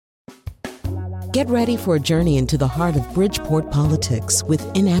Get ready for a journey into the heart of Bridgeport politics with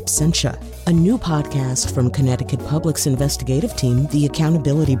In Absentia, a new podcast from Connecticut Public's investigative team, The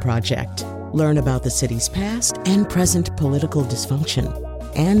Accountability Project. Learn about the city's past and present political dysfunction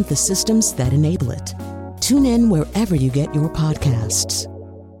and the systems that enable it. Tune in wherever you get your podcasts.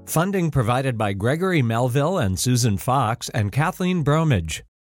 Funding provided by Gregory Melville and Susan Fox and Kathleen Bromage.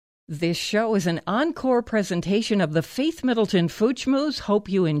 This show is an encore presentation of the Faith Middleton Food Schmooze. Hope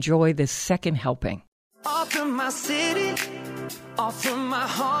you enjoy this second helping. Off from my city, off from my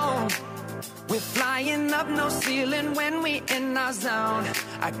home. We're flying up, no ceiling when we in our zone.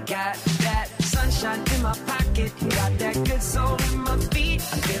 I got that sunshine in my pocket, got that good soul in my feet.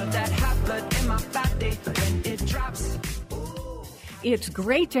 I feel that hot blood in my body when it drops. It's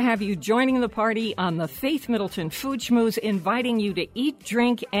great to have you joining the party on the Faith Middleton Food Schmooze, inviting you to eat,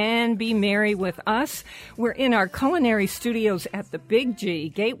 drink, and be merry with us. We're in our culinary studios at the Big G,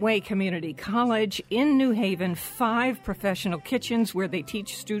 Gateway Community College in New Haven, 5 professional kitchens where they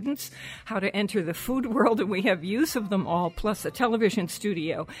teach students how to enter the food world, and we have use of them all, plus a television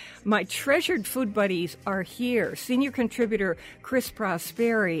studio. My treasured food buddies are here. Senior contributor Chris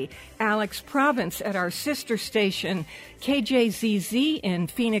Prosperi, Alex Province at our sister station, KJZZ in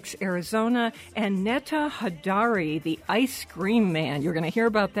Phoenix, Arizona, and Netta Hadari, the ice cream man. You're going to hear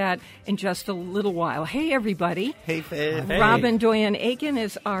about that in just a little while. Hey, everybody. Hey, Faith. Hey. Robin Doyen Aiken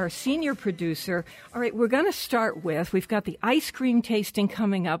is our senior producer. All right, we're going to start with, we've got the ice cream tasting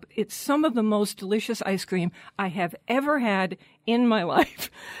coming up. It's some of the most delicious ice cream I have ever had in my life.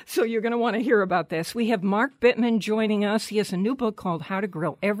 So you're going to want to hear about this. We have Mark Bittman joining us. He has a new book called How to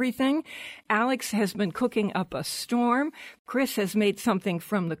Grill Everything. Alex has been cooking up a storm. Chris has made something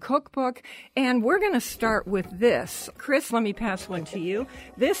from the cookbook. And we're going to start with this. Chris, let me pass one to you.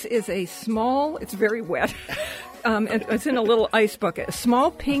 This is a small, it's very wet. It's in a little ice bucket, a small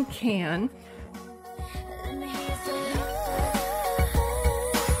pink can.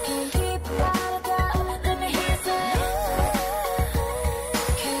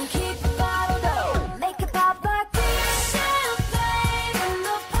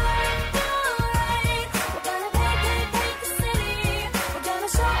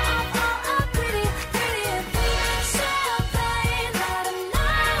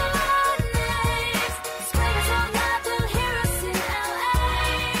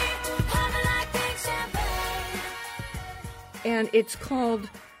 And it's called,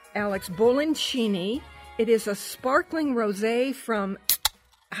 Alex, Boloncini. It is a sparkling rosé from,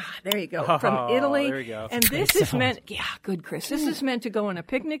 there you go, from Italy. There you go. And this is meant, good, Chris. This is meant to go on a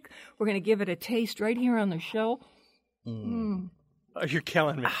picnic. We're going to give it a taste right here on the show. Oh, you're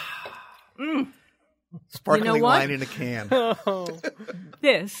killing me. Sparkling wine in a can.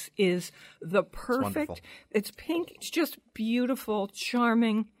 This is the perfect, it's pink, it's just beautiful,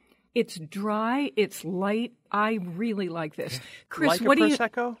 charming. It's dry, it's light. I really like this. Chris, like what a do you...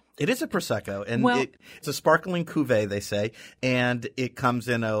 Prosecco? It is a Prosecco, and it's a sparkling cuvee, they say, and it comes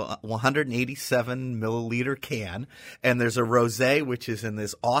in a 187-milliliter can, and there's a rosé, which is in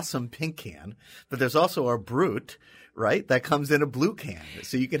this awesome pink can, but there's also a Brut, right, that comes in a blue can.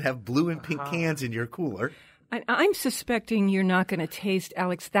 So you can have blue and pink cans in your cooler. I'm suspecting you're not going to taste,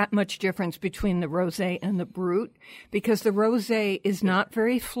 Alex, that much difference between the rosé and the Brut, because the rosé is not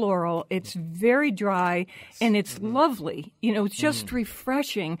very floral. It's very dry, and it's lovely. You know, it's just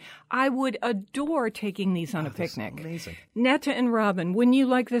refreshing. I would adore taking these on a picnic. Amazing. Netta and Robin, wouldn't you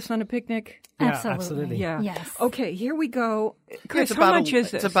like this on a picnic? Absolutely. Yeah. Yes. Okay, here we go. Chris, It's how much is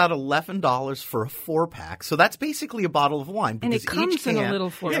this? It's about $11 for a 4-pack. So that's basically a bottle of wine. And it because comes each can, in a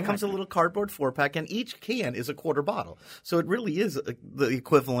little 4-pack. Yeah, it comes in a little cardboard 4-pack, and each can is a quarter bottle. So it really is the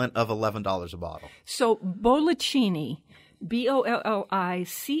equivalent of $11 a bottle. So Boloncini,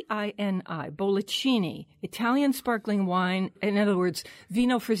 Bollicini, Boloncini, Italian sparkling wine, in other words,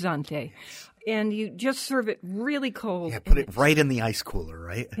 vino frizzante. And you just serve it really cold. Yeah, put it right in the ice cooler,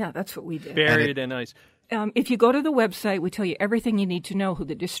 right? Yeah, that's what we did. Buried in ice. If you go to the website, we tell you everything you need to know, who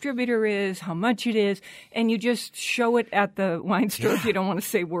the distributor is, how much it is, and you just show it at the wine store if you don't want to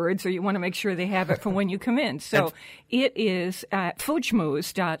say words or you want to make sure they have it for when you come in. So it is at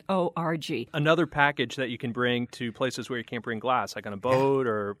foodschmooze.org. Another package that you can bring to places where you can't bring glass, like on a boat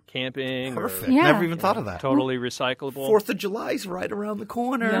or camping. Perfect. Yeah. Never even thought of that. Totally recyclable. 4th of July's right around the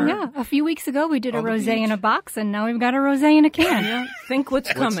corner. Yeah, a few weeks ago we did a On the rosé beach. in a box, and now we've got a rosé in a can. Yeah, think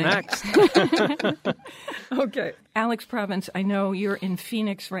what's coming. next? Okay. Alex Province, I know you're in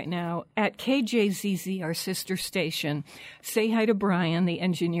Phoenix right now at KJZZ, our sister station. Say hi to Brian, the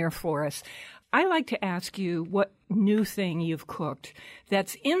engineer for us. I like to ask you what new thing you've cooked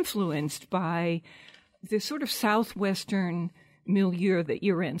that's influenced by the sort of Southwestern milieu that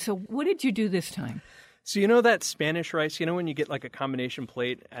you're in. So what did you do this time? So you know that Spanish rice, when you get like a combination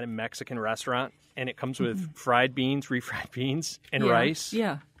plate at a Mexican restaurant and it comes with fried beans, refried beans, and rice?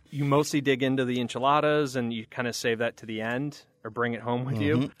 Yeah. You mostly dig into the enchiladas and you kind of save that to the end or bring it home with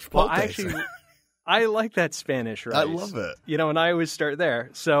you. Well, I like that Spanish rice. I love it. And I always start there.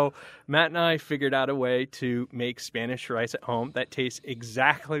 So Matt and I figured out a way to make Spanish rice at home that tastes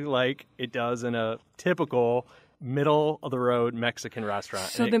exactly like it does in a typical middle-of-the-road Mexican restaurant.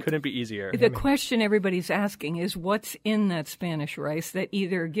 So it couldn't be easier. The question everybody's asking is what's in that Spanish rice that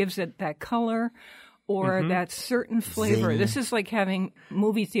either gives it that color or that certain flavor. Zing. This is like having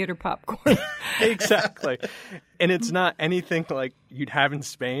movie theater popcorn. Exactly. And it's not anything like you'd have in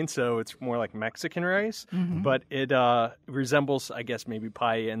Spain, so it's more like Mexican rice. But it resembles, I guess, maybe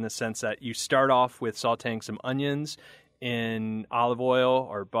paella in the sense that you start off with sauteing some onions in olive oil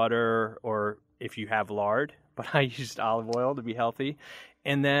or butter or if you have lard. But I used olive oil to be healthy.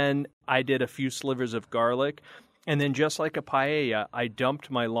 And then I did a few slivers of garlic. And then just like a paella, I dumped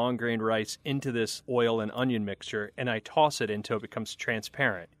my long-grained rice into this oil and onion mixture, and I toss it until it becomes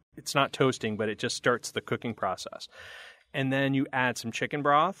transparent. It's not toasting, but it just starts the cooking process. And then you add some chicken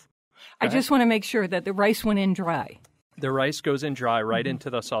broth. I just want to make sure that the rice went in dry. The rice goes in dry right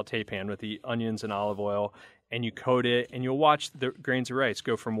into the saute pan with the onions and olive oil, and you coat it, and you'll watch the grains of rice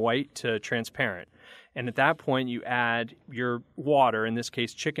go from white to transparent. And at that point, you add your water, in this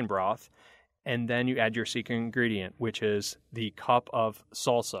case chicken broth, and then you add your secret ingredient, which is the cup of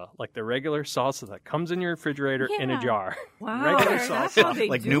salsa, like the regular salsa that comes in your refrigerator in a jar. Wow. Regular That's salsa. how they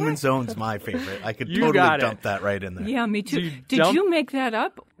Like do Newman's it? Own's my favorite. I could You totally got it. dump that right in there. Yeah, me too. you Did dump- you make that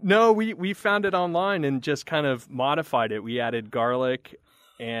up? No, we found it online and just kind of modified it. We added garlic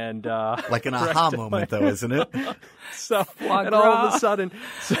and Like an aha moment, though, isn't it? so Foie and all of gras. a sudden,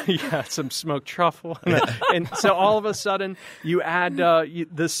 some smoked truffle, and so all of a sudden you add the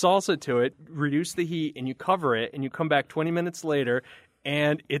salsa to it, reduce the heat, and you cover it, and you come back 20 minutes later.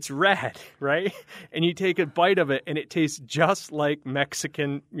 And it's red, right? And you take a bite of it, and it tastes just like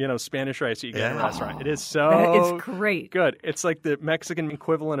Mexican, Spanish rice that you get in a restaurant. It is so That is great. good. It's like the Mexican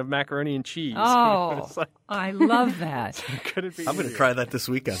equivalent of macaroni and cheese. Oh, It's like, I love that. couldn't be I'm going to easier. try that this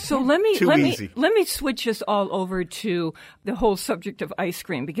weekend. So let me easy. let me switch us all over to the whole subject of ice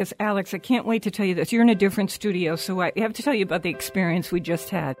cream because Alex, I can't wait to tell you this. You're in a different studio, so I have to tell you about the experience we just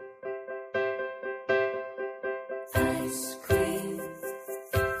had. Ice cream.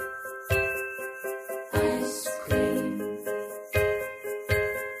 Ice cream.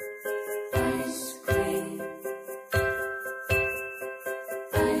 Ice cream.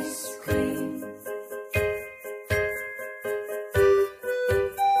 Ice cream.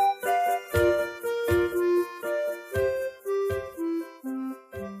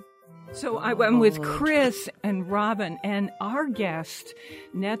 So I'm with Chris and Robin, and our guest,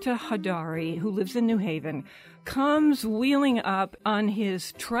 Netta Hadari, who lives in New Haven, comes wheeling up on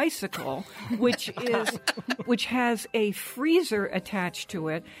his tricycle, which has a freezer attached to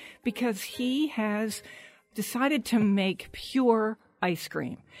it, because he has decided to make pure ice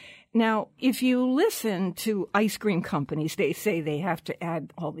cream. Now, if you listen to ice cream companies, they say they have to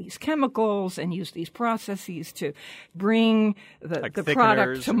add all these chemicals and use these processes to bring the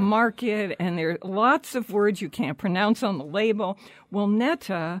product to market, and there are lots of words you can't pronounce on the label. Well,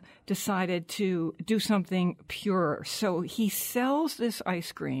 Netta decided to do something pure. So he sells this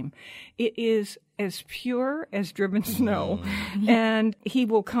ice cream. It is as pure as driven snow. And he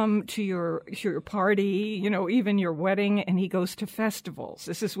will come to your party, even your wedding, and he goes to festivals.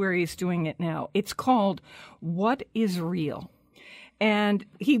 This is where he's doing it now. It's called What is Real? And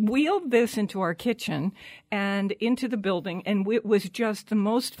he wheeled this into our kitchen and into the building, and it was just the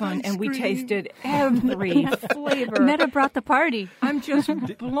most fun. And we tasted every flavor. Netta brought the party. I'm just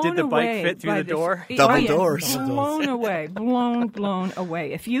blown Did the bike away fit through by the this. door? Double doors. Blown away. Blown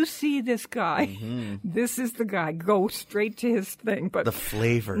away. If you see this guy, this is the guy. Go straight to his thing. But The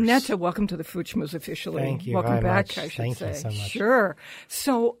flavors. Netta, welcome to the Food Schmooze officially. Thank you Welcome very back, much. I should Thank say. you so much. Sure.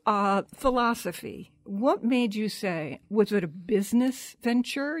 So, philosophy. What made you say, was it a business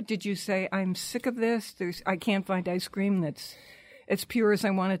venture? Did you say, I'm sick of this? I can't find ice cream that's as pure as I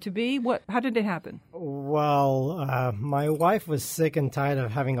want it to be? How did it happen? Well, my wife was sick and tired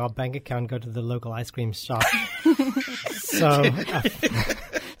of having our bank account go to the local ice cream shop. So,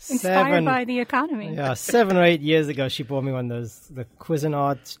 Inspired by the economy. 7 or 8 years ago, she bought me one of those, the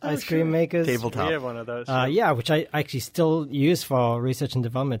Cuisinart ice cream makers. Tabletop. We have one of those. Which I actually still use for research and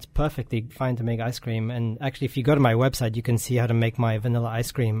development. It's perfectly fine to make ice cream. And actually, if you go to my website, you can see how to make my vanilla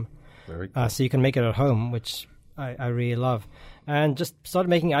ice cream. Very cool. So you can make it at home, which I really love. And just started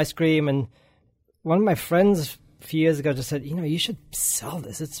making ice cream. And one of my friends a few years ago just said, you should sell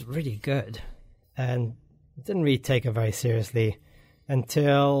this. It's really good. And didn't really take it very seriously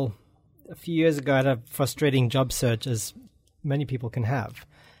until a few years ago I had a frustrating job search, as many people can have.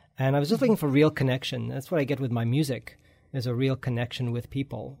 And I was just looking for real connection. That's what I get with my music. There's a real connection with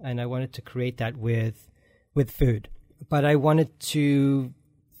people. And I wanted to create that with food. But I wanted to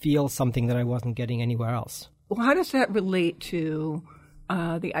feel something that I wasn't getting anywhere else. Well, how does that relate to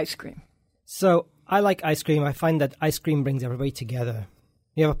the ice cream? So I like ice cream. I find that ice cream brings everybody together.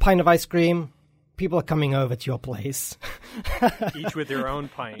 You have a pint of ice cream, people are coming over to your place. Each with their own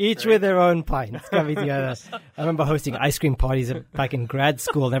pint. Each with their own pint. It's coming together. I remember hosting ice cream parties back in grad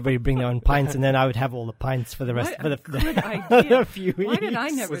school, and everybody would bring their own pints, and then I would have all the pints for the rest of the few weeks. Why did I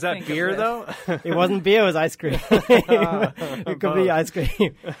never Was that think beer, of this? though? It wasn't beer, it was ice cream. It could be ice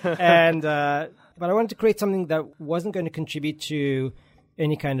cream. And but I wanted to create something that wasn't going to contribute to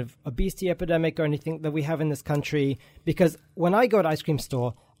any kind of obesity epidemic or anything that we have in this country, because when I go to ice cream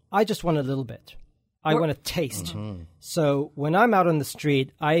store, I just want a little bit. I want to taste. Mm-hmm. So when I'm out on the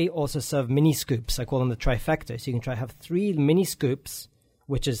street, I also serve mini scoops. I call them the trifecta. So you can have 3 mini scoops,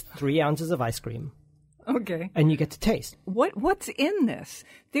 which is 3 ounces of ice cream. Okay. And you get to taste. What's in this?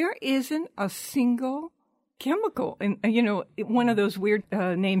 There isn't a single chemical in, one of those weird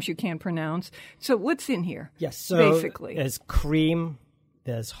names you can't pronounce. So what's in here? Yes. So basically, there's cream,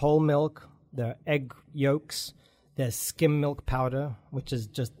 there's whole milk, there are egg yolks, there's skim milk powder, which is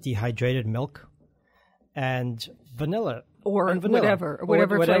just dehydrated milk, and vanilla. Whatever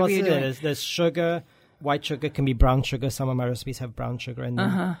flavor you do. There's sugar. White sugar can be brown sugar. Some of my recipes have brown sugar in them.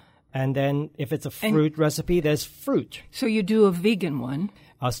 Uh-huh. And then if it's a fruit recipe, there's fruit. So you do a vegan one.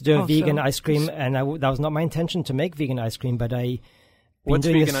 I also do a vegan ice cream, and that was not my intention to make vegan ice cream, but What's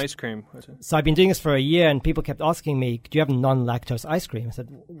vegan ice cream? So I've been doing this for a year, and people kept asking me, do you have non-lactose ice cream? I said,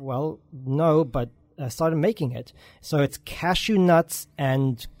 well, no, but I started making it. So it's cashew nuts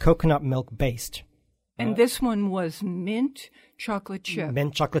and coconut milk based. And this one was mint chocolate chip.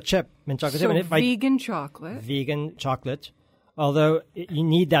 Mint chocolate chip. So vegan chocolate. Vegan chocolate. Although you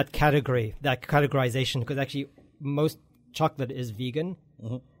need that categorization, because actually most chocolate is vegan.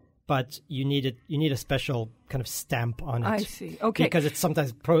 Mm-hmm. But you need a special kind of stamp on it. I see. Okay. Because it's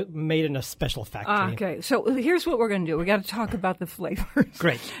sometimes made in a special factory. Okay. So here's what we're going to do. We got to talk about the flavors.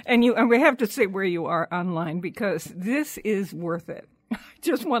 Great. And we have to say where you are online, because this is worth it. I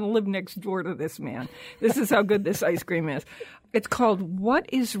just want to live next door to this man. This is how good this ice cream is. It's called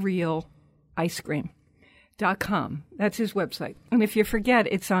whatisrealisicecream.com. That's his website. And if you forget,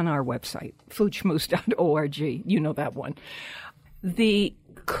 it's on our website, foodschmooze.org. You know that one. The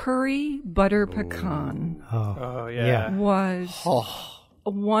curry butter pecan was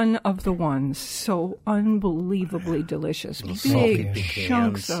one of the ones, so unbelievably delicious. Big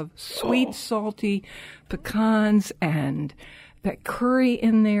chunks of sweet, salty pecans and that curry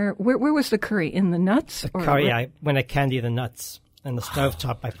in there. Where was the curry? In the nuts? The curry, when I candy the nuts and the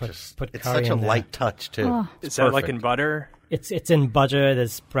stovetop, I put curry in there. It's such a light touch, too. Oh. Is that like in butter? It's in butter.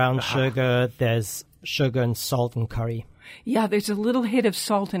 There's brown sugar. There's sugar and salt and curry. Yeah, there's a little hit of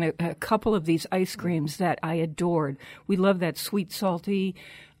salt in a couple of these ice creams that I adored. We love that sweet, salty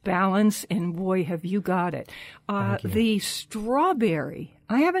balance, and boy, have you got it. The strawberry.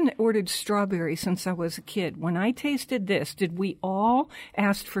 I haven't ordered strawberry since I was a kid. When I tasted this, did we all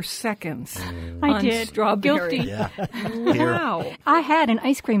ask for seconds I on did. strawberry? Guilty. Yeah. Wow. I had an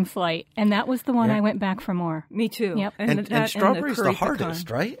ice cream flight, and that was the one I went back for more. Me too. Yep. And strawberry's the curry hardest,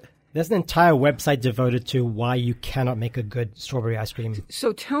 pecan. right? There's an entire website devoted to why you cannot make a good strawberry ice cream.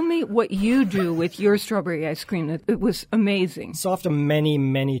 So tell me what you do with your strawberry ice cream. It was amazing. So after many,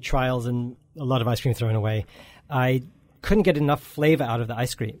 many trials and a lot of ice cream thrown away, I couldn't get enough flavor out of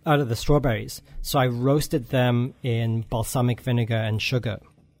the strawberries. So I roasted them in balsamic vinegar and sugar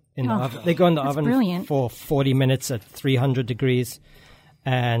in the oven. They go in the oven for 40 minutes at 300 degrees,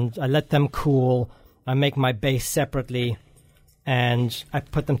 and I let them cool. I make my base separately, and I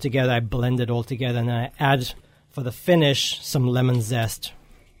put them together. I blend it all together, and then I add, for the finish, some lemon zest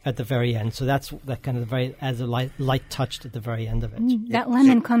at the very end. So that's that kind of adds a light touch at the very end of it. That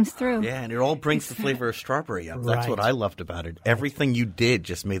lemon comes through. Yeah, and it all brings the flavor of strawberry up. That's what I loved about it. Everything you did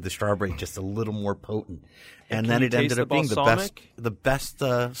just made the strawberry just a little more potent. And then it ended up being the best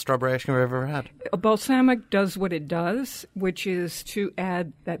strawberry ice cream I've ever had. A balsamic does what it does, which is to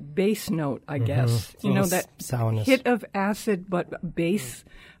add that base note, I guess. You know, that sourness. Hit of acid, but base,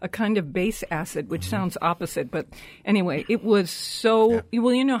 a kind of base acid, which sounds opposite. But anyway, it was so,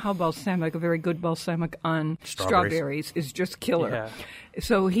 well, you know how balsamic, a very good balsamic on strawberries is just killer. Yeah.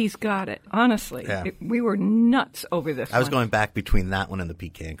 So he's got it. Honestly, we were nuts over this. I was going back between that one and the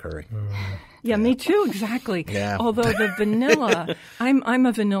pecan curry. Yeah, me too. Exactly. Yeah. Although the vanilla, I'm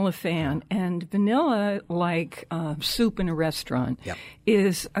a vanilla fan, and vanilla, like soup in a restaurant,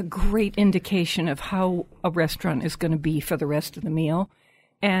 is a great indication of how a restaurant is going to be for the rest of the meal.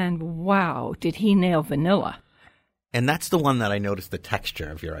 And wow, did he nail vanilla? And that's the one that I noticed the texture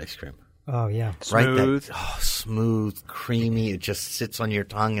of your ice cream. Oh, yeah. Smooth. Right, smooth, creamy. It just sits on your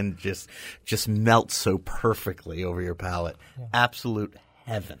tongue and just melts so perfectly over your palate. Yeah. Absolute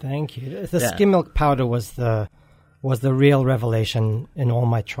heaven. Thank you. The skim milk powder was the real revelation in all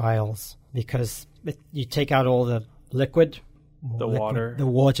my trials, because you take out all the liquid, the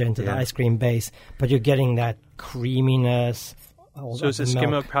water into the ice cream base, but you're getting that creaminess. So is the skim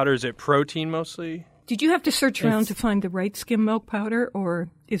milk powder, is it protein mostly? Did you have to search around to find the right skim milk powder, or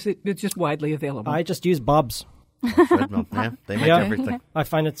is it just widely available? I just use Bob's. Red milk, they make everything. I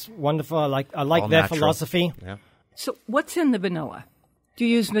find it's wonderful. I like their natural philosophy. Yeah. So what's in the vanilla? Do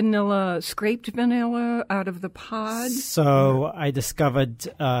you use scraped vanilla out of the pod? So I discovered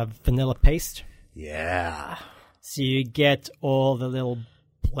vanilla paste. Yeah. So you get all the little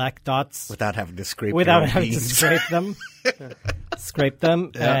black dots. Without having to scrape them. Scrape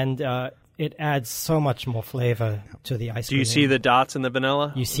them, and it adds so much more flavor to the ice cream. Do you see the dots in the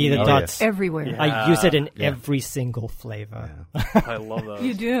vanilla? You see the dots everywhere. Yeah. I use it in every single flavor. Yeah. I love those.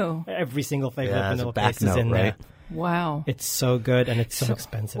 You do? Every single flavor of vanilla paste note, is in there. Wow. It's so good, and it's so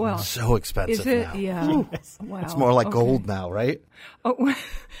expensive. Well, so expensive is it? now. Yeah. Wow. It's more like gold now, right? Oh,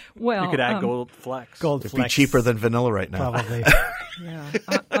 well. You could add gold flecks. It'd be cheaper than vanilla right now. Probably. Yeah.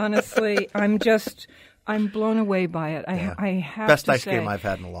 Honestly, I'm blown away by it. I have Best to ice say, cream I've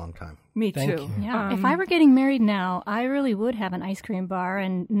had in a long time. Me Thank too. you. Yeah. If I were getting married now, I really would have an ice cream bar,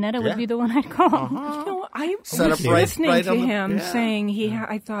 and Netta would be the one I'd call. No, I Set was up right listening to on the- him yeah. saying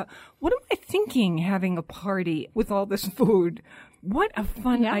I thought, what am I thinking having a party with all this food? What a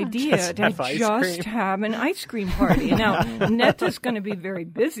fun idea to just have an ice cream party. Now, Netta's going to be very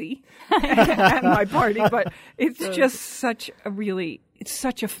busy at my party, but it's just such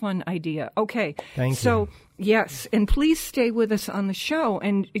a fun idea. Okay. Thank you. Yes, and please stay with us on the show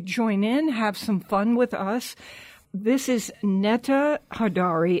and join in, have some fun with us. This is Netta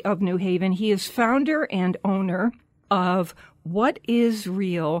Hadari of New Haven. He is founder and owner of What Is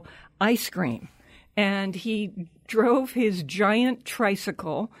Real Ice Cream. And he drove his giant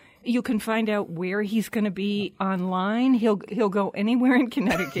tricycle. You can find out where he's going to be online. He'll go anywhere in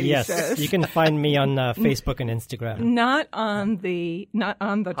Connecticut. Yes, he says. you can find me on Facebook and Instagram. Not on the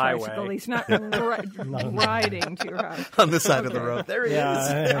highway. tricycle. He's not riding to your house On the side of the road. There he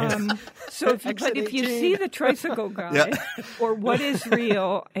is. So if you see the tricycle guy or What Is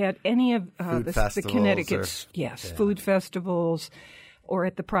Real at any of the Connecticut food festivals, or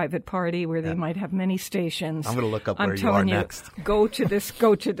at the private party where they might have many stations. I'm going to look up I'm where you are telling you, next. Go to this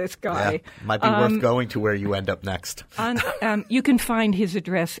guy. Yeah, might be worth going to where you end up next. You can find his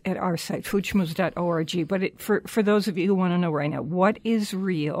address at our site, foodschmooze.org. But for those of you who want to know right now,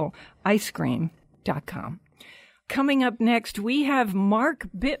 whatisrealicecream.com. Coming up next, we have Mark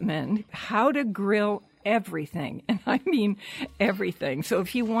Bittman, How to Grill Everything. And I mean everything. So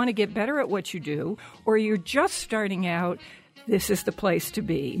if you want to get better at what you do, or you're just starting out, this is the place to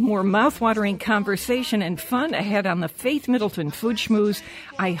be. More mouthwatering conversation and fun ahead on the Faith Middleton Food Schmooze.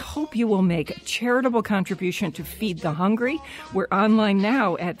 I hope you will make a charitable contribution to Feed the Hungry. We're online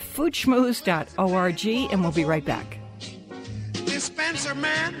now at foodschmooze.org, and we'll be right back. Dispenser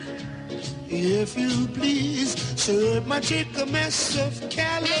man, if you please, serve my chick a mess of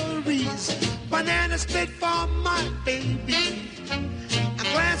calories. Banana split for my baby, a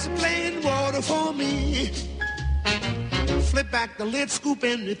glass of plain water for me. Flip back the lid, scoop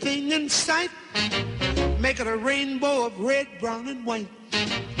anything in sight. Make it a rainbow of red, brown, and white.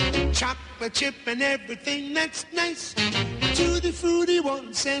 Chocolate chip and everything that's nice. Tutti frutti,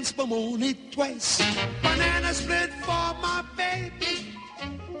 1 cent, but only twice. Banana split for my baby,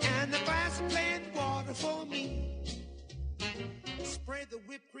 and a glass of plain water for me. Spread the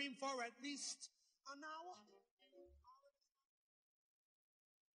whipped cream for at least an hour.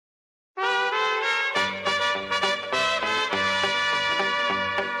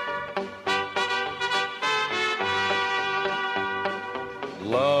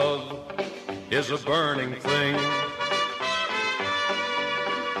 Love is a burning thing,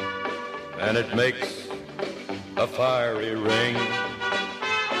 and it makes a fiery ring.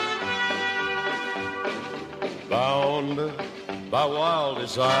 Bound by wild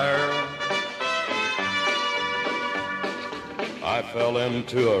desire, I fell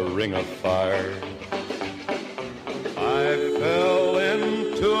into a ring of fire. I fell in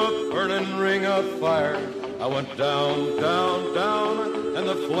of fire. I went down, down, down, and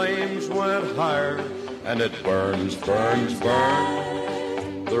the flames went higher. And it burns, burns,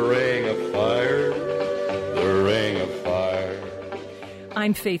 burns, the ring of fire, the ring of fire.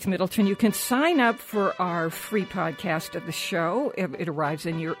 I'm Faith Middleton. You can sign up for our free podcast of the show. It arrives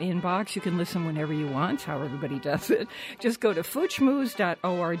in your inbox. You can listen whenever you want, how everybody does it. Just go to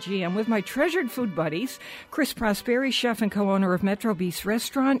foodschmooze.org. I'm with my treasured food buddies, Chris Prosperi, chef and co-owner of Metro Beast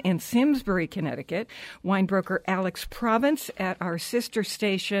Restaurant in Simsbury, Connecticut, wine broker Alex Province at our sister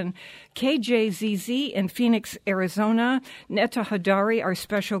station KJZZ in Phoenix, Arizona, Netta Hadari, our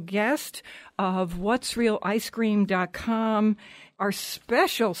special guest of whatsrealicecream.com. Our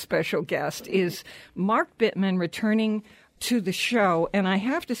special guest is Mark Bittman, returning to the show. And I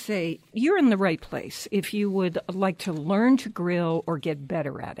have to say, you're in the right place if you would like to learn to grill or get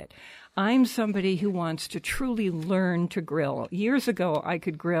better at it. I'm somebody who wants to truly learn to grill. Years ago, I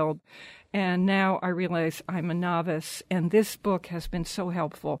could grill, and now I realize I'm a novice, and this book has been so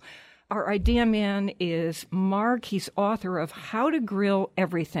helpful. Our idea man is Mark. He's author of How to Grill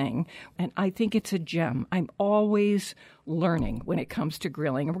Everything, and I think it's a gem. I'm always learning when it comes to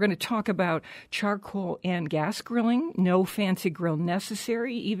grilling. And we're going to talk about charcoal and gas grilling. No fancy grill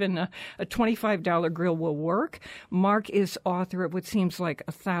necessary. Even a $25 grill will work. Mark is author of what seems like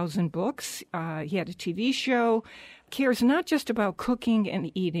 1,000 books. He had a TV show. Cares not just about cooking and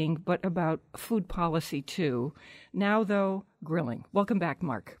eating, but about food policy too. Now, though, grilling. Welcome back,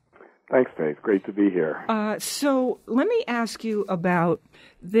 Mark. Thanks, Faith. Great to be here. So let me ask you about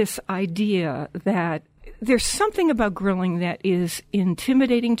this idea that there's something about grilling that is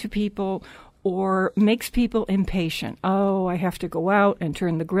intimidating to people or makes people impatient. Oh, I have to go out and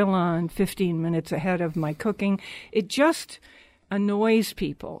turn the grill on 15 minutes ahead of my cooking. It just annoys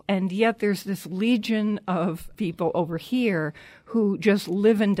people. And yet there's this legion of people over here who just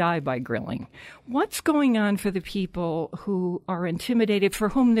live and die by grilling. What's going on for the people who are intimidated, for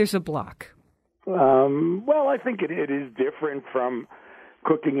whom there's a block? Well, I think it is different from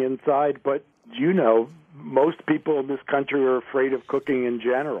cooking inside, but most people in this country are afraid of cooking in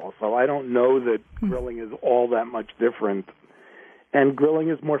general, so I don't know that grilling is all that much different. And grilling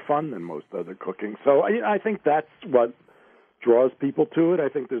is more fun than most other cooking. So I think that's what draws people to it. I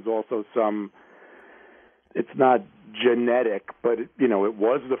think there's also it's not genetic, but it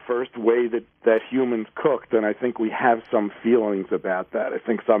was the first way that humans cooked, and I think we have some feelings about that. I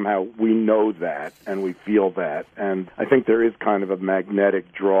think somehow we know that and we feel that, and I think there is kind of a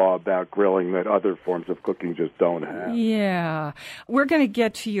magnetic draw about grilling that other forms of cooking just don't have. Yeah. We're going to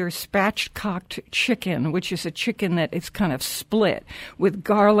get to your spatchcocked chicken, which is a chicken that is kind of split with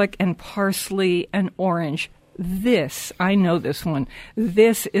garlic and parsley and orange. I know this one.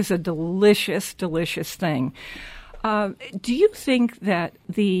 This is a delicious, delicious thing. Do you think that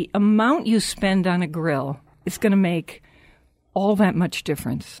the amount you spend on a grill is going to make all that much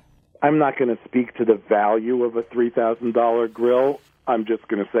difference? I'm not going to speak to the value of a $3,000 grill. I'm just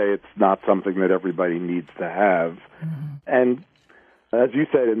going to say it's not something that everybody needs to have. Mm-hmm. And as you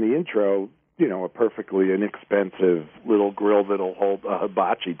said in the intro, a perfectly inexpensive little grill that'll hold a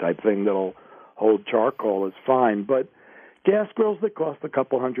hibachi type thing that'll hold charcoal is fine. But gas grills that cost a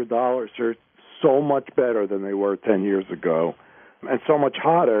couple $100 are so much better than they were 10 years ago, and so much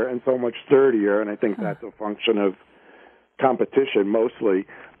hotter and so much sturdier, and I think that's a function of competition mostly,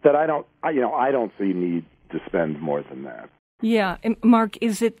 that I don't see need to spend more than that. Yeah. And Mark,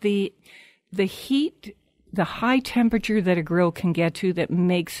 is it the heat, the high temperature that a grill can get to that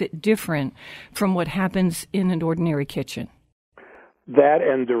makes it different from what happens in an ordinary kitchen? That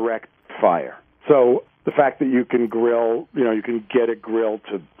and direct fire. So the fact that you can grill, you can get a grill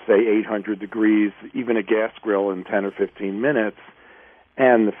to, say, 800 degrees, even a gas grill in 10 or 15 minutes,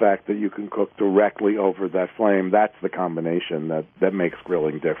 and the fact that you can cook directly over that flame, that's the combination that makes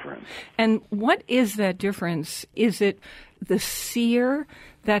grilling different. And what is that difference? Is it the sear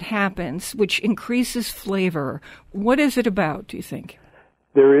that happens, which increases flavor? What is it about, do you think?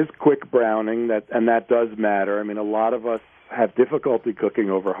 There is quick browning, and that does matter. I mean, a lot of us have difficulty cooking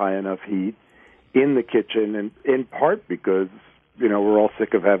over high enough heat in the kitchen, and in part because we're all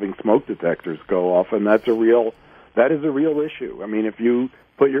sick of having smoke detectors go off, and that is a real issue. I mean, if you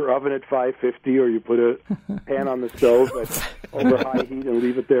put your oven at 550 or you put a pan on the stove at over high heat and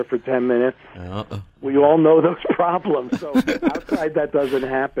leave it there for 10 minutes, we all know those problems. So outside that doesn't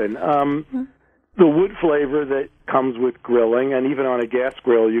happen. The wood flavor that comes with grilling, and even on a gas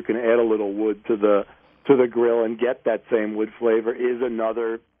grill, you can add a little wood to the grill and get that same wood flavor, is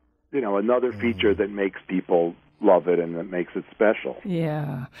another feature that makes people love it and that makes it special.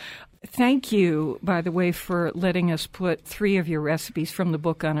 Yeah. Thank you, by the way, for letting us put 3 of your recipes from the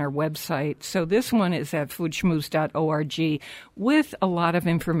book on our website. So this one is at foodschmooze.org with a lot of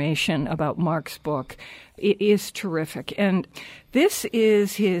information about Mark's book. It is terrific. And this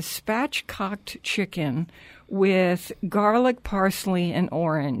is his spatchcocked chicken with garlic, parsley, and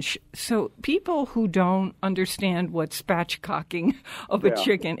orange. So people who don't understand what spatchcocking of a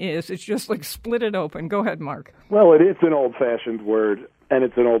chicken is, it's just like split it open. Go ahead, Mark. Well, it's an old-fashioned word, and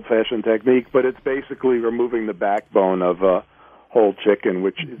it's an old-fashioned technique, but it's basically removing the backbone of a whole chicken,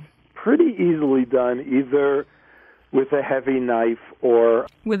 which is pretty easily done either with a heavy knife or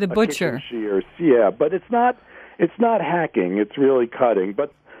with a butcher shears. Yeah, but it's not hacking, it's really cutting.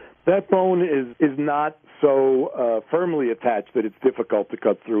 But that bone is not so firmly attached that it's difficult to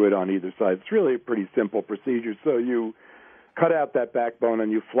cut through it on either side. It's really a pretty simple procedure. So you cut out that backbone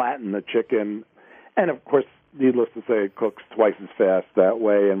and you flatten the chicken, and of course, needless to say, it cooks twice as fast that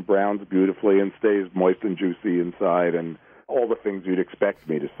way and browns beautifully and stays moist and juicy inside and all the things you'd expect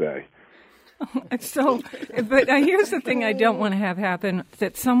me to say. So, but here's the thing I don't want to have happen,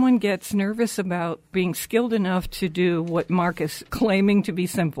 that someone gets nervous about being skilled enough to do what Mark is claiming to be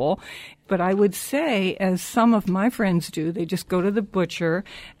simple. But I would say, as some of my friends do, they just go to the butcher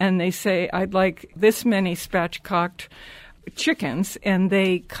and they say, I'd like this many spatchcocked chickens, and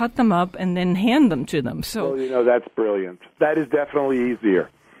they cut them up and then hand them to them. So, well, that's brilliant. That is definitely easier.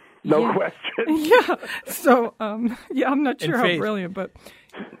 No question. Yeah. So, I'm not sure how brilliant, but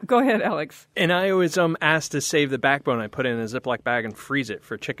go ahead, Alex. And I always ask to save the backbone. I put it in a Ziploc bag and freeze it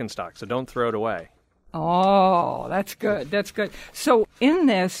for chicken stock, so don't throw it away. Oh, that's good. That's good. So in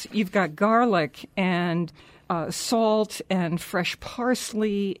this, you've got garlic and salt and fresh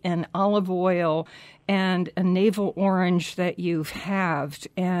parsley and olive oil and a navel orange that you've halved.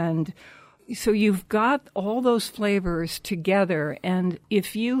 And so you've got all those flavors together. And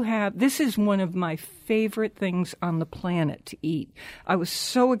if you have, this is one of my favorite things on the planet to eat. I was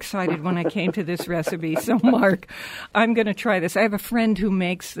so excited when I came to this recipe. So, Mark, I'm going to try this. I have a friend who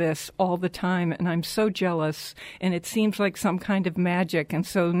makes this all the time, and I'm so jealous. And it seems like some kind of magic. And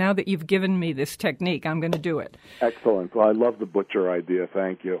so now that you've given me this technique, I'm going to do it. Excellent. Well, I love the butcher idea.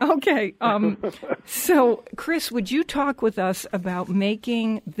 Thank you. Okay. So, Chris, would you talk with us about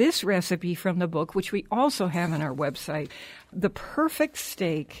making this recipe from the book, which we also have on our website, The Perfect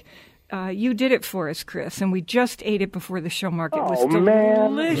Steak? You did it for us, Chris, and we just ate it before the show, Mark. It was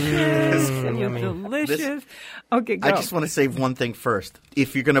delicious. It was delicious. Okay, go. I just want to say one thing first.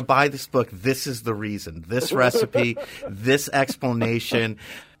 If you're going to buy this book, this is the reason. This recipe, this explanation.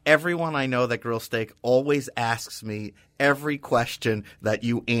 Everyone I know that grills steak always asks me every question that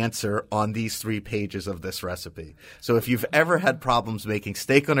you answer on these 3 pages of this recipe. So if you've ever had problems making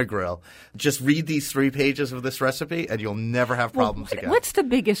steak on a grill, just read these 3 pages of this recipe and you'll never have problems again. What's the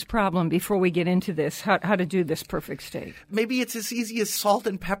biggest problem before we get into this, how to do this perfect steak? Maybe it's as easy as salt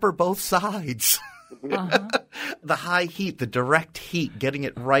and pepper both sides. Uh-huh. The high heat, the direct heat, getting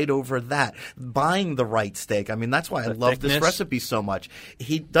it right over that, buying the right steak. I mean, that's why I love this recipe so much.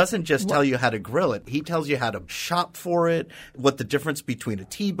 He doesn't just tell you how to grill it. He tells you how to shop for it, what the difference between a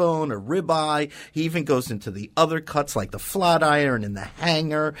T-bone or ribeye. He even goes into the other cuts like the flat iron and the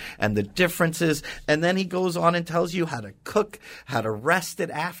hanger and the differences. And then he goes on and tells you how to cook, how to rest it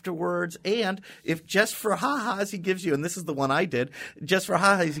afterwards. And if just for ha-has he gives you, and this is the one I did, just for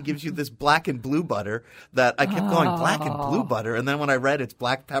ha-has he gives you this black and blue butter that I kept going black and blue butter, and then when I read it's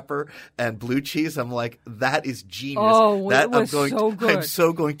black pepper and blue cheese, I'm like, that is genius. Oh, it was so good. I'm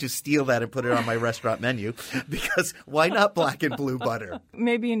so going to steal that and put it on my restaurant menu, because why not black and blue butter?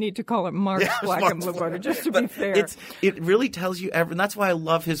 Maybe you need to call it Mark's black and blue butter, just to be fair. It really tells you and that's why I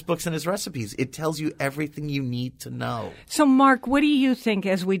love his books and his recipes. It tells you everything you need to know. So, Mark, what do you think,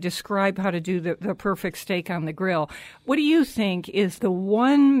 as we describe how to do the perfect steak on the grill, what do you think is the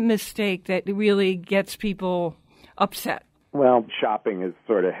one mistake that really gets people upset? Well, shopping is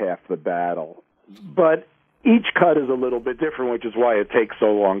sort of half the battle. But each cut is a little bit different, which is why it takes so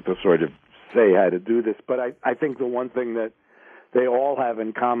long to sort of say how to do this. But I think the one thing that they all have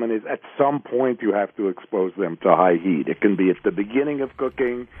in common is at some point you have to expose them to high heat. It can be at the beginning of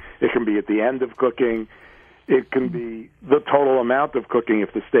cooking. It can be at the end of cooking. It can be the total amount of cooking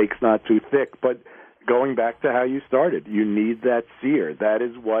if the steak's not too thick. But going back to how you started, you need that sear. That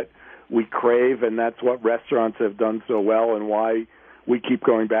is what we crave, and that's what restaurants have done so well and why we keep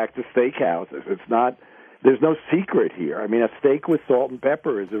going back to steakhouses. There's no secret here. I mean, a steak with salt and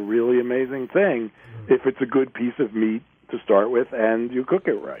pepper is a really amazing thing if it's a good piece of meat to start with and you cook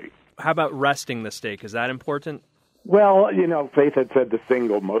it right. How about resting the steak? Is that important? Well, Faith had said the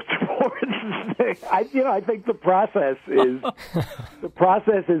single most important thing. I think the process is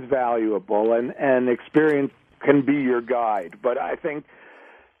valuable, and experience can be your guide. But I think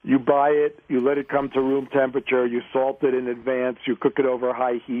you buy it, you let it come to room temperature, you salt it in advance, you cook it over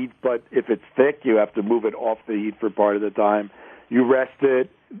high heat. But if it's thick, you have to move it off the heat for part of the time. You rest it.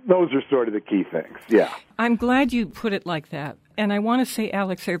 Those are sort of the key things. Yeah. I'm glad you put it like that. And I want to say,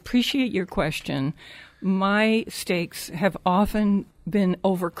 Alex, I appreciate your question. My steaks have often been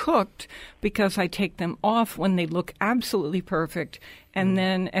overcooked because I take them off when they look absolutely perfect. And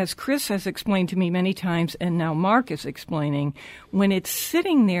then, as Chris has explained to me many times, and now Mark is explaining, when it's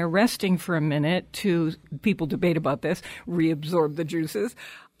sitting there resting for a minute to, people debate about this, reabsorb the juices,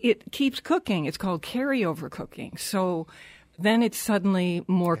 it keeps cooking. It's called carryover cooking. So then it's suddenly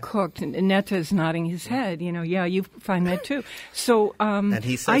more cooked. And Netta is nodding his head. Yeah, you find that too. So, and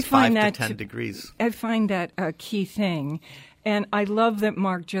he says 5 to 10 degrees. I find that a key thing. And I love that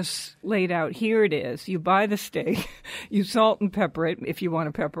Mark just laid out, here it is. You buy the steak, you salt and pepper it, if you want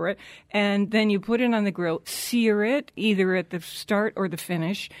to pepper it, and then you put it on the grill, sear it, either at the start or the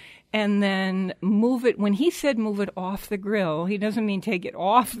finish, and then move it. When he said move it off the grill, he doesn't mean take it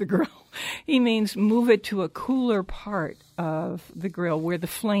off the grill. He means move it to a cooler part of the grill where the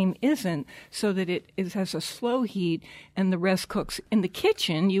flame isn't, so that it has a slow heat and the rest cooks. In the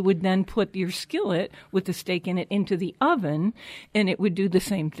kitchen, you would then put your skillet with the steak in it into the oven, and it would do the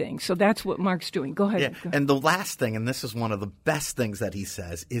same thing. So that's what Mark's doing. Go ahead. Yeah. And the last thing, and this is one of the best things that he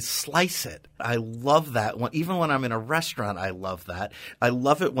says, is slice it. I love that. Even when I'm in a restaurant, I love that. I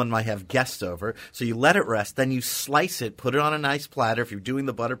love it when I have guests over. So you let it rest, then you slice it, put it on a nice platter. If you're doing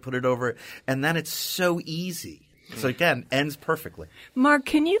the butter, put it over it. And then it's so easy. So again, ends perfectly. Mark,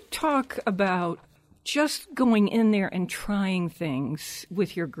 can you talk about just going in there and trying things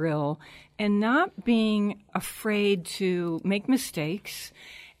with your grill and not being afraid to make mistakes,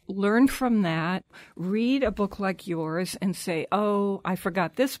 learn from that, read a book like yours and say, oh, I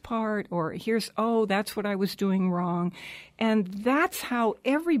forgot this part, or that's what I was doing wrong. And that's how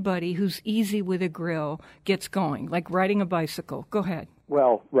everybody who's easy with a grill gets going, like riding a bicycle. Go ahead.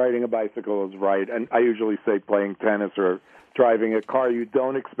 Well, riding a bicycle is right. And I usually say playing tennis or driving a car, you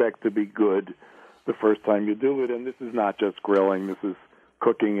don't expect to be good the first time you do it. And this is not just grilling. This is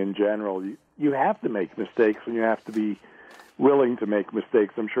cooking in general. You have to make mistakes, and you have to be willing to make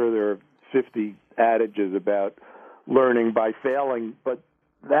mistakes. I'm sure there are 50 adages about learning by failing, but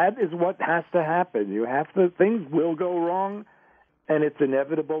that is what has to happen. Things will go wrong, and it's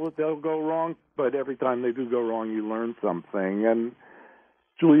inevitable that they'll go wrong, but every time they do go wrong, you learn something. And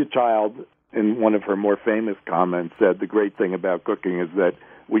Julia Child, in one of her more famous comments, said the great thing about cooking is that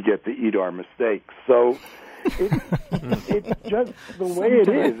we get to eat our mistakes. So it's just the way it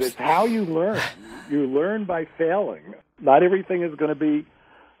is. It's how you learn. You learn by failing. Not everything is going to be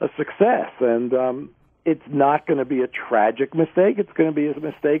a success, and it's not going to be a tragic mistake. It's going to be a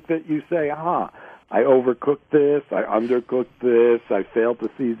mistake that you say, I overcooked this, I undercooked this, I failed to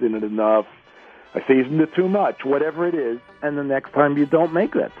season it enough, I seasoned it too much, whatever it is, and the next time you don't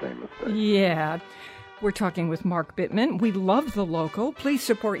make that same mistake. Yeah. We're talking with Mark Bittman. We love the local. Please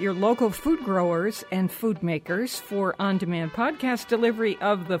support your local food growers and food makers for on-demand podcast delivery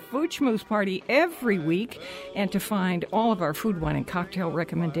of the Food Schmooze Party every week. And to find all of our food, wine, and cocktail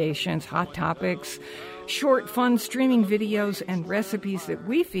recommendations, hot topics, short, fun streaming videos, and recipes that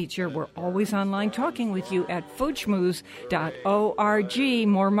we feature, we're always online talking with you at foodschmooze.org.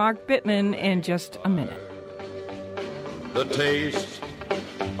 More Mark Bittman in just a minute. The taste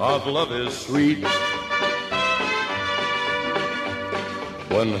of love is sweet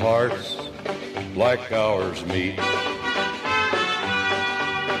when hearts like ours meet.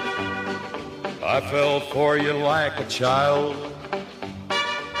 I fell for you like a child.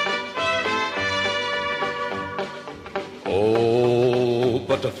 Oh,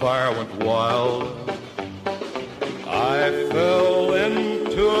 but the fire went wild. I fell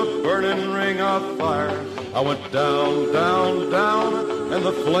into a burning ring of fire. I went down, down, down, and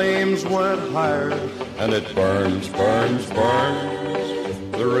the flames went higher. And it burns, burns, burns,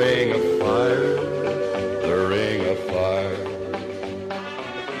 the ring of fire, the ring of fire.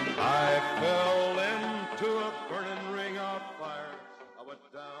 I fell into a burning ring of fire. I went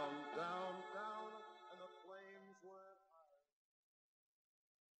down, down, down, and the flames went higher.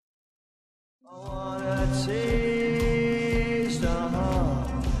 I wanna taste, that I'm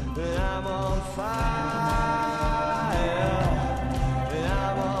on fire. Fire.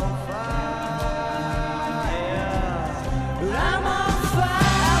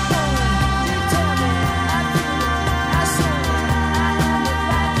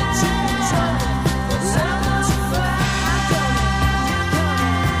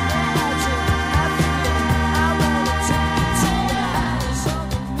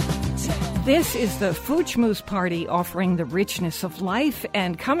 This is the Food Schmooze Party, offering the richness of life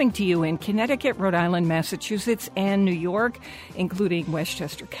and coming to you in Connecticut, Rhode Island, Massachusetts, and New York, including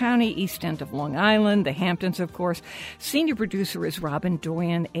Westchester County, East End of Long Island, the Hamptons, of course. Senior producer is Robin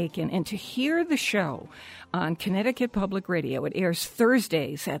Doyen Aiken. And to hear the show on Connecticut Public Radio, it airs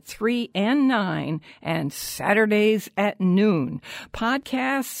Thursdays at 3 and 9 and Saturdays at noon.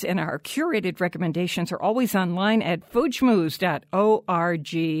 Podcasts and our curated recommendations are always online at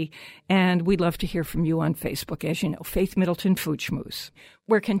foodschmooze.org. And we'd love to hear from you on Facebook, as you know, Faith Middleton Food Schmooze.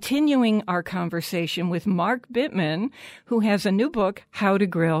 We're continuing our conversation with Mark Bittman, who has a new book, How to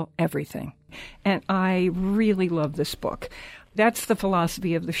Grill Everything. And I really love this book. That's the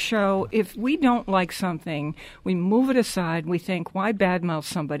philosophy of the show. If we don't like something, we move it aside. We think, why badmouth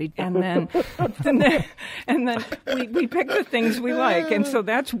somebody? And then, we pick the things we like. And so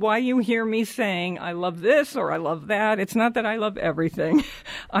that's why you hear me saying, I love this or I love that. It's not that I love everything.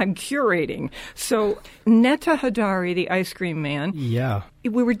 I'm curating. So Netta Hadari, the ice cream man. Yeah.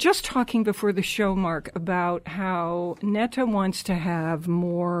 We were just talking before the show, Mark, about how Netta wants to have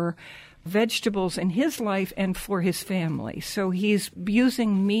more vegetables in his life and for his family. So he's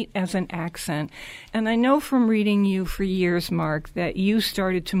using meat as an accent. And I know from reading you for years, Mark, that you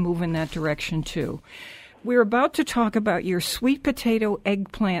started to move in that direction too. We're about to talk about your sweet potato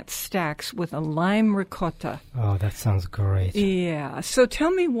eggplant stacks with a lime ricotta. Oh, that sounds great. Yeah. So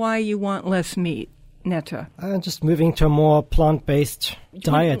tell me why you want less meat, Netta. Just moving to a more plant-based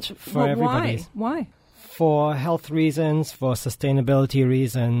diet for everybody. Why? For health reasons, for sustainability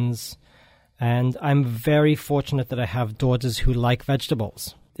reasons. And I'm very fortunate that I have daughters who like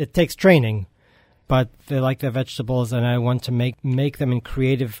vegetables. It takes training, but they like their vegetables, and I want to make them in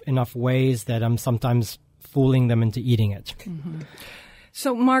creative enough ways that I'm sometimes fooling them into eating it. Mm-hmm.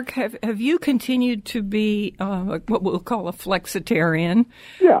 So, Mark, have you continued to be what we'll call a flexitarian?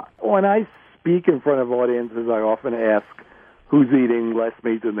 Yeah. When I speak in front of audiences, I often ask who's eating less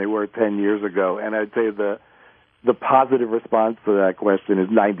meat than they were 10 years ago, and I'd say the positive response to that question is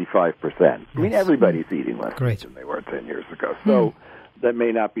 95%. I mean, everybody's eating less meat than they were 10 years ago. So that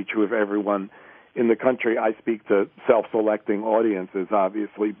may not be true of everyone in the country. I speak to self-selecting audiences,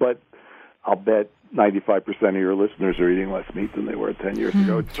 obviously, but I'll bet 95% of your listeners are eating less meat than they were 10 years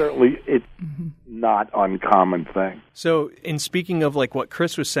ago. It's certainly not uncommon thing. So in speaking of like what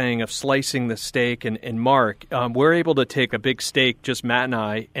Chris was saying of slicing the steak and Mark, we're able to take a big steak, just Matt and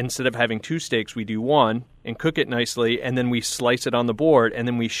I, instead of having two steaks, we do one and cook it nicely, and then we slice it on the board, and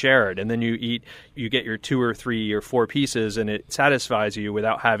then we share it. And then you get your 2 or 3 or 4 pieces, and it satisfies you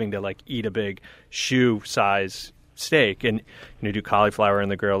without having to like eat a big shoe size steak and do cauliflower in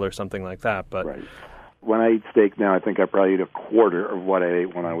the grill or something like that. But right. When I eat steak now, I think I probably eat a quarter of what I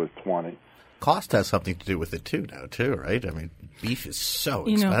ate when I was 20. Cost has something to do with it now, right? I mean, beef is so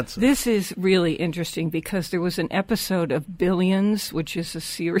expensive. This is really interesting because there was an episode of Billions, which is a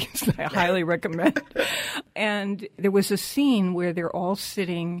series that I highly recommend. And there was a scene where they're all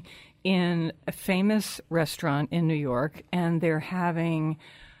sitting in a famous restaurant in New York, and they're having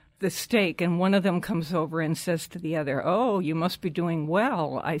the steak, and one of them comes over and says to the other, "Oh, you must be doing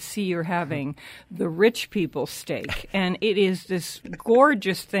well. I see you're having the rich people steak." And it is this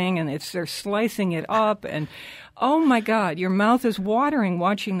gorgeous thing, and they're slicing it up, and oh my God, your mouth is watering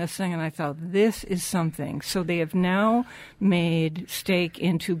watching this thing. And I thought, this is something. So they have now made steak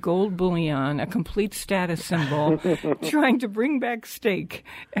into gold bullion, a complete status symbol, trying to bring back steak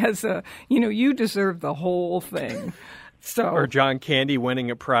as you deserve the whole thing. So, or John Candy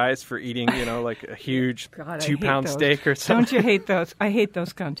winning a prize for eating, like a huge 2-pound steak or something. Don't you hate those? I hate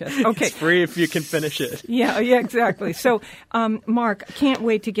those contests. Okay. It's free if you can finish it. Yeah, exactly. So, Mark, can't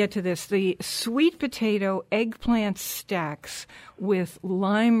wait to get to this. The sweet potato eggplant stacks with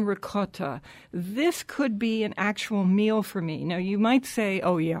lime ricotta. This could be an actual meal for me. Now, you might say,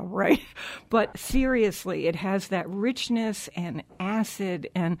 oh, yeah, right. But seriously, it has that richness and acid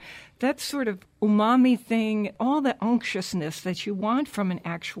and that sort of umami thing, all the unctuousness that you want from an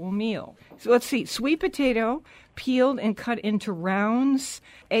actual meal. So let's see. Sweet potato, peeled and cut into rounds,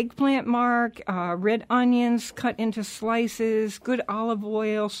 eggplant, Mark, red onions cut into slices, good olive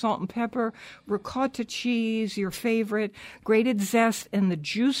oil, salt and pepper, ricotta cheese, your favorite, grated zest and the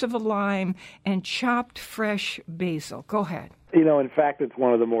juice of a lime, and chopped fresh basil. Go ahead. In fact, it's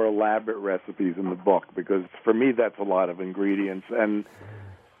one of the more elaborate recipes in the book because for me that's a lot of ingredients, and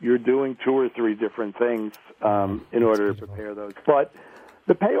you're doing 2 or 3 different things in order to prepare those. But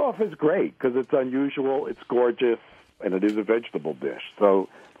the payoff is great because it's unusual, it's gorgeous, and it is a vegetable dish. So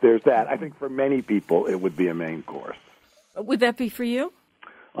there's that. I think for many people it would be a main course. Would that be for you?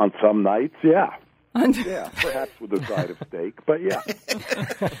 On some nights, yeah. Yeah, perhaps with a side of steak, but yeah.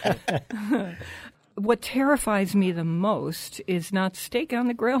 What terrifies me the most is not steak on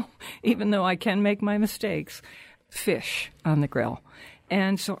the grill, even though I can make my mistakes, fish on the grill.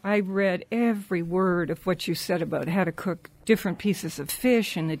 And so I read every word of what you said about how to cook different pieces of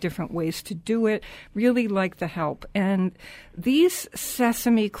fish and the different ways to do it. Really like the help. And these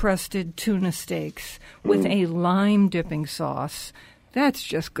sesame-crusted tuna steaks with a lime dipping sauce, that's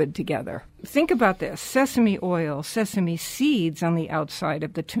just good together. Think about this. Sesame oil, sesame seeds on the outside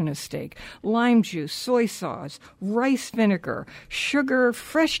of the tuna steak, lime juice, soy sauce, rice vinegar, sugar,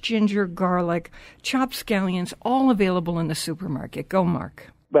 fresh ginger, garlic, chopped scallions, all available in the supermarket. Go, Mark.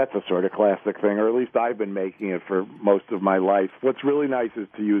 That's a sort of classic thing, or at least I've been making it for most of my life. What's really nice is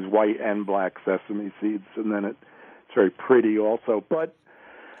to use white and black sesame seeds, and then it's very pretty also. But,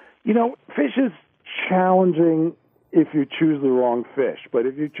 fish is challenging if you choose the wrong fish. But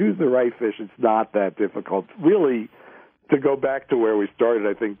if you choose the right fish, it's not that difficult. Really, to go back to where we started,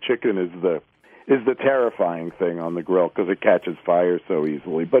 I think chicken is the terrifying thing on the grill because it catches fire so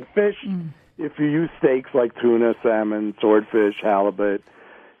easily. But fish, if you use steaks like tuna, salmon, swordfish, halibut,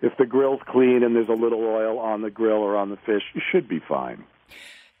 if the grill's clean and there's a little oil on the grill or on the fish, you should be fine.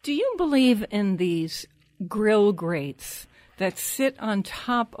 Do you believe in these grill grates that sit on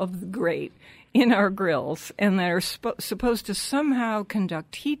top of the grate in our grills and that are supposed to somehow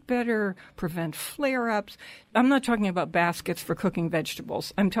conduct heat better, prevent flare-ups? I'm not talking about baskets for cooking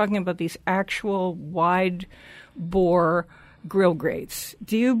vegetables. I'm talking about these actual wide-bore grill grates.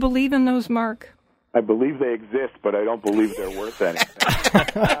 Do you believe in those, Mark? I believe they exist, but I don't believe they're worth anything.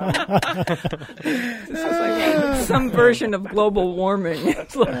 This is like some version of global warming.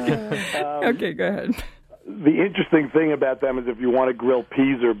 Okay, go ahead. The interesting thing about them is if you want to grill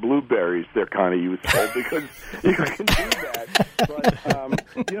peas or blueberries, they're kind of useful because you can do that.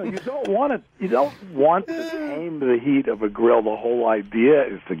 But you don't want to tame the heat of a grill. The whole idea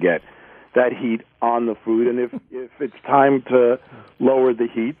is to get that heat on the food, and if it's time to lower the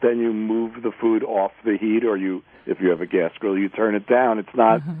heat, then you move the food off the heat, or if you have a gas grill, you turn it down. It's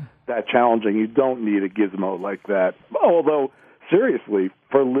not that challenging. You don't need a gizmo like that. Although, seriously,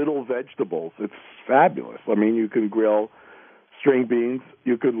 for little vegetables, it's fabulous. I mean, you can grill string beans.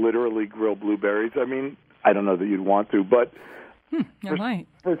 You could literally grill blueberries. I mean, I don't know that you'd want to, but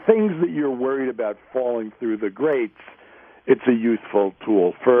for things that you're worried about falling through the grates, it's a useful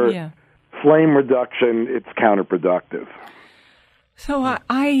tool. For flame reduction, it's counterproductive. So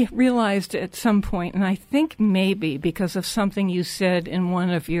I realized at some point, and I think maybe because of something you said in one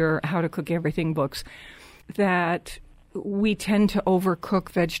of your How to Cook Everything books, that we tend to overcook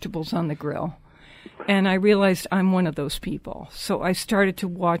vegetables on the grill. And I realized I'm one of those people. So I started to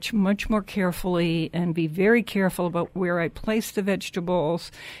watch much more carefully and be very careful about where I place the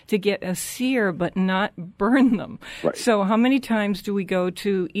vegetables to get a sear but not burn them. Right. So how many times do we go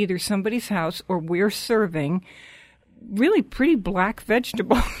to either somebody's house or we're serving really pretty black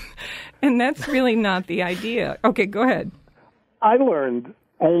vegetables? And that's really not the idea. Okay, go ahead. I learned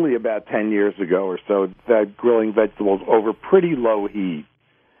only about 10 years ago or so that grilling vegetables over pretty low heat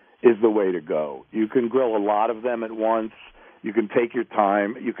is the way to go. You can grill a lot of them at once. You can take your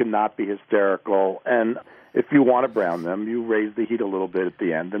time. You can not be hysterical. And if you want to brown them, you raise the heat a little bit at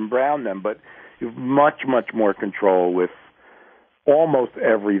the end and brown them. But you have much, much more control with almost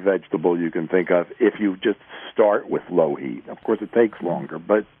every vegetable you can think of if you just start with low heat. Of course, it takes longer,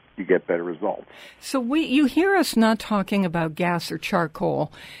 but you get better results. So you hear us not talking about gas or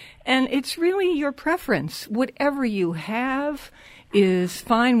charcoal, and it's really your preference. Whatever you have is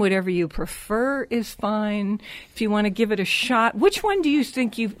fine. Whatever you prefer is fine. If you want to give it a shot, which one do you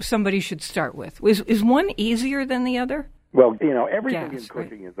think somebody should start with? Is one easier than the other? Well, everything in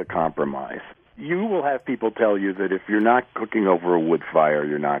cooking is a compromise. You will have people tell you that if you're not cooking over a wood fire,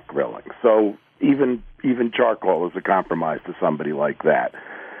 you're not grilling. So even charcoal is a compromise to somebody like that.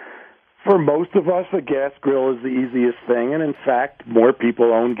 For most of us, a gas grill is the easiest thing, and in fact, more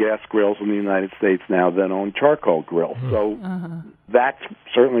people own gas grills in the United States now than own charcoal grills. So that's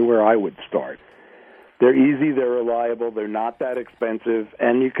certainly where I would start. They're easy, they're reliable, they're not that expensive,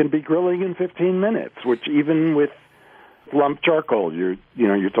 and you can be grilling in 15 minutes, which even with lump charcoal, you're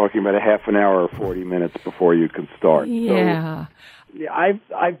talking about a half an hour or 40 minutes before you can start. Yeah. So,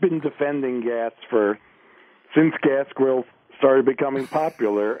 I've been defending gas since gas grills started becoming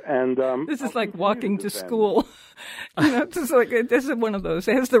popular, and this is like walking to school. This is one of those.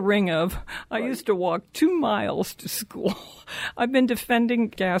 It has the ring of, I used to walk 2 miles to school. I've been defending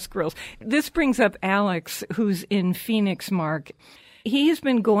gas grills. This brings up Alex, who's in Phoenix, Mark. He has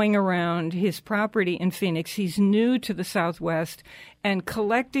been going around his property in Phoenix. He's new to the Southwest and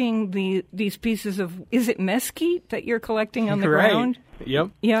collecting these pieces of, is it mesquite that you're collecting on the ground? Yep.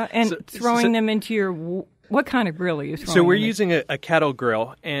 Yeah, and throwing them into your, what kind of grill are you throwing? So we're using a kettle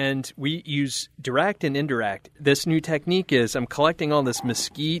grill, and we use direct and indirect. This new technique is I'm collecting all this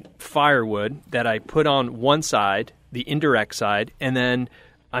mesquite firewood that I put on one side, the indirect side, and then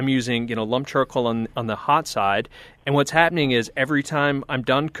I'm using, lump charcoal on the hot side. And what's happening is every time I'm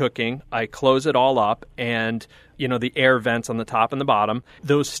done cooking, I close it all up and, the air vents on the top and the bottom.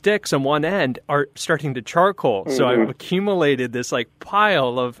 Those sticks on one end are starting to charcoal. So I've accumulated this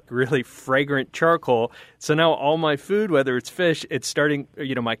pile of really fragrant charcoal. So now all my food, whether it's fish, it's starting,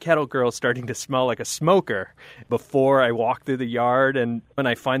 my kettle grill is starting to smell like a smoker before I walk through the yard and when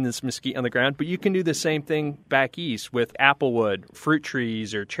I find this mesquite on the ground. But you can do the same thing back east with applewood, fruit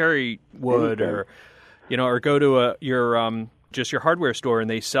trees, or cherry wood, or go to your hardware store and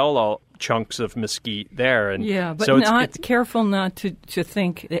they sell all chunks of mesquite there. And yeah, but so it's careful not to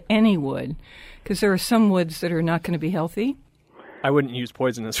think that any wood, because there are some woods that are not going to be healthy. I wouldn't use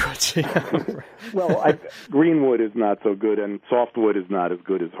poisonous woods. Well, greenwood is not so good, and softwood is not as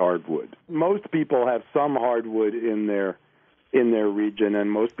good as hardwood. Most people have some hardwood in their region,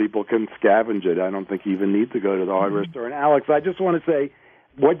 and most people can scavenge it. I don't think you even need to go to the hardware store. And Alex, I just want to say,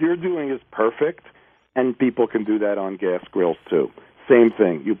 what you're doing is perfect. And people can do that on gas grills, too. Same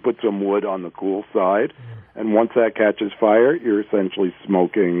thing. You put some wood on the cool side, and once that catches fire, you're essentially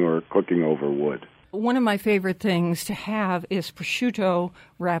smoking or cooking over wood. One of my favorite things to have is prosciutto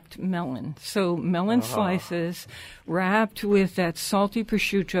wrapped melon. So melon slices wrapped with that salty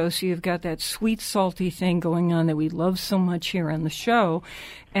prosciutto. So you've got that sweet, salty thing going on that we love so much here on the show.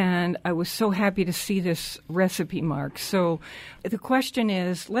 And I was so happy to see this recipe, Mark. So the question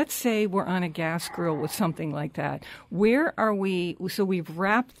is, let's say we're on a gas grill with something like that. Where are we? So we've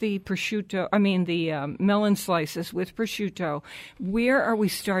wrapped the the melon slices with prosciutto. Where are we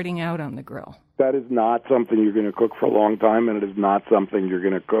starting out on the grill? That is not something you're going to cook for a long time, and it is not something you're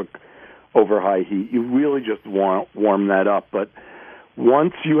going to cook over high heat. You really just want to warm that up. But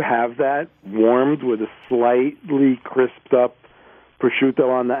once you have that warmed with a slightly crisped up prosciutto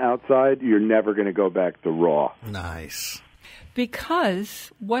on the outside, you're never going to go back to raw. Nice.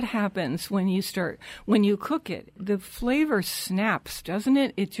 Because what happens when you cook it, the flavor snaps, doesn't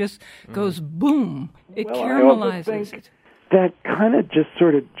it? It just goes boom. It caramelizes it. That kind of just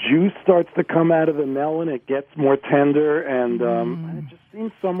sort of juice starts to come out of the melon. It gets more tender, and it just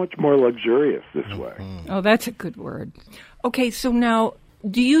seems so much more luxurious this way. Oh, that's a good word. Okay, so now,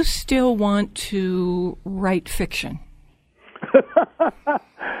 do you still want to write fiction?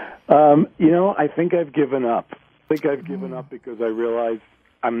 I think I've given up. Because I realize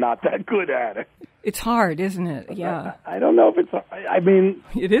I'm not that good at it. It's hard, isn't it? Yeah. I don't know if it's hard. I mean...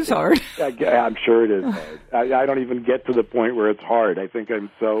 It is hard. I'm sure it is hard. I don't even get to the point where it's hard. I think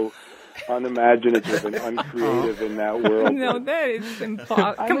I'm so unimaginative and uncreative in that world. No, that is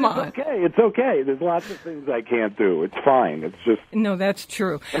impossible. Come on. It's okay. There's lots of things I can't do. It's fine. It's just... No, that's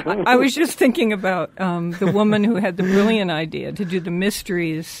true. I was just thinking about the woman who had the brilliant idea to do the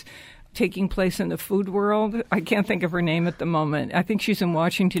mysteries taking place in the food world. I can't think of her name at the moment. I think she's in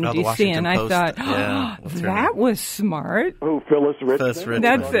Washington, D.C., and I thought, that was smart. Oh, Phyllis Richmond.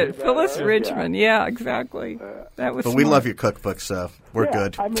 That's it, Phyllis Richmond. Yeah, exactly. That was But smart. We love your cookbook, so we're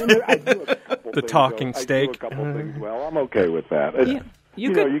good. I mean, I do a couple the talking steak. I do a couple things well. I'm okay with that.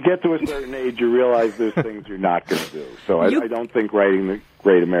 You get to a certain age, you realize there's things you're not going to do. So I don't think writing the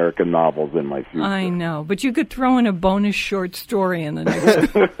great American novels in my future. I know, but you could throw in a bonus short story in the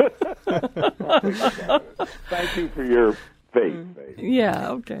next. Thank you for your faith.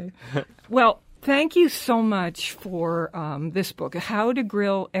 Yeah, okay. Well, thank you so much for this book, How to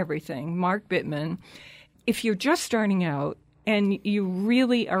Grill Everything, Mark Bittman. If you're just starting out and you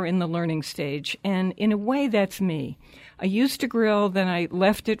really are in the learning stage, and in a way that's me. I used to grill, then I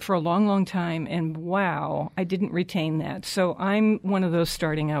left it for a long, long time, and wow, I didn't retain that. So I'm one of those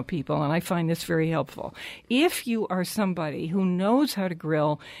starting out people, and I find this very helpful. If you are somebody who knows how to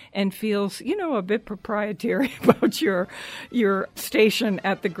grill and feels, a bit proprietary about your station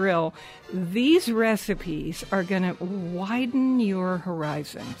at the grill, these recipes are going to widen your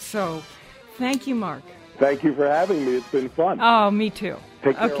horizon. So thank you, Mark. Thank you for having me. It's been fun. Oh, me too.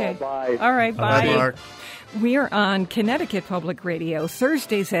 Take care. Okay. Bye. All right. Bye. Bye, Mark. We're on Connecticut Public Radio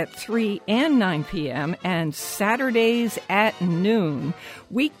Thursdays at 3 and 9 p.m. and Saturdays at noon.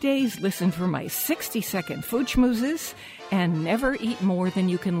 Weekdays, listen for my 60-second food schmoozes and never eat more than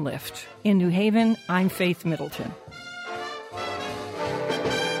you can lift. In New Haven, I'm Faith Middleton.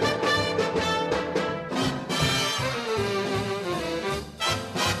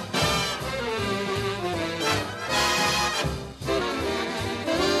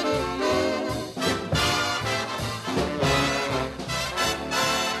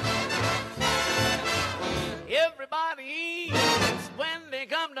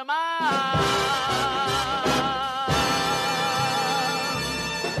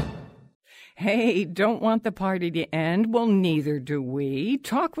 Hey, don't want the party to end? Well, neither do we.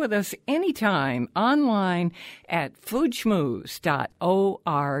 Talk with us anytime online at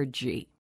foodschmooze.org.